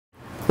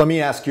Let me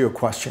ask you a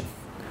question.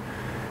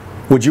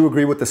 Would you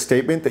agree with the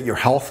statement that your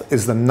health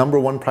is the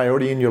 #1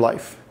 priority in your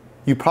life?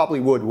 You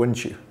probably would,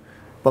 wouldn't you?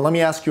 But let me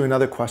ask you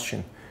another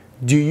question.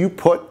 Do you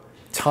put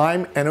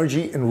time,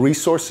 energy, and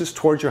resources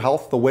towards your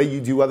health the way you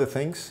do other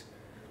things?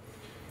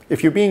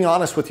 If you're being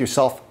honest with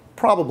yourself,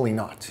 probably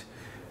not.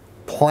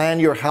 Plan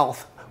your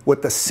health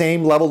with the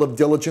same level of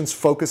diligence,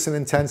 focus, and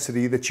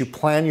intensity that you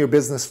plan your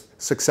business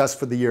success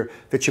for the year,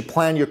 that you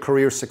plan your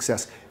career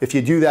success. If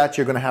you do that,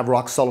 you're going to have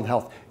rock solid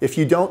health. If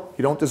you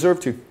don't deserve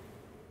to.